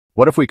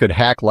What if we could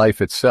hack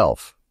life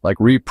itself, like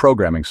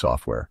reprogramming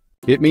software?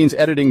 It means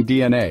editing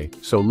DNA,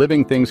 so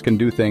living things can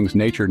do things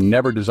nature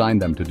never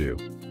designed them to do.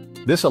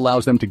 This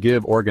allows them to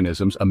give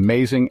organisms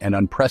amazing and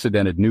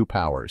unprecedented new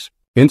powers.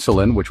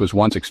 Insulin, which was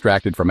once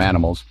extracted from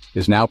animals,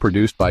 is now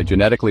produced by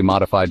genetically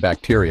modified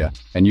bacteria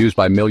and used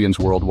by millions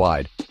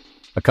worldwide.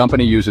 A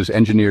company uses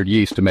engineered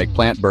yeast to make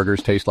plant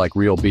burgers taste like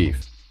real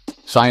beef.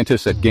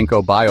 Scientists at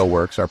Ginkgo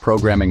Bioworks are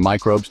programming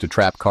microbes to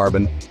trap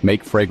carbon,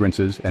 make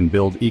fragrances, and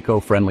build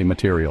eco-friendly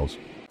materials.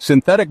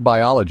 Synthetic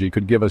biology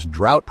could give us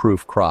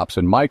drought-proof crops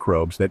and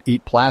microbes that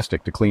eat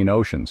plastic to clean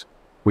oceans.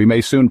 We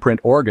may soon print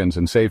organs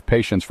and save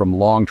patients from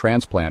long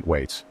transplant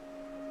waits.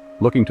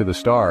 Looking to the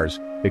stars,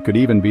 it could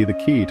even be the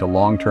key to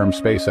long-term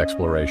space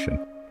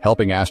exploration,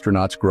 helping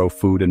astronauts grow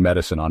food and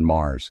medicine on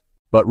Mars.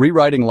 But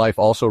rewriting life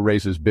also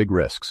raises big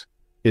risks.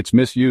 Its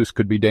misuse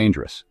could be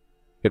dangerous.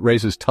 It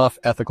raises tough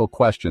ethical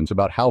questions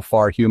about how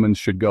far humans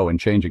should go in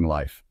changing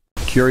life.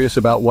 Curious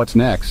about what's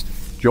next?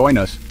 Join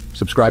us.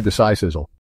 Subscribe to SciSizzle.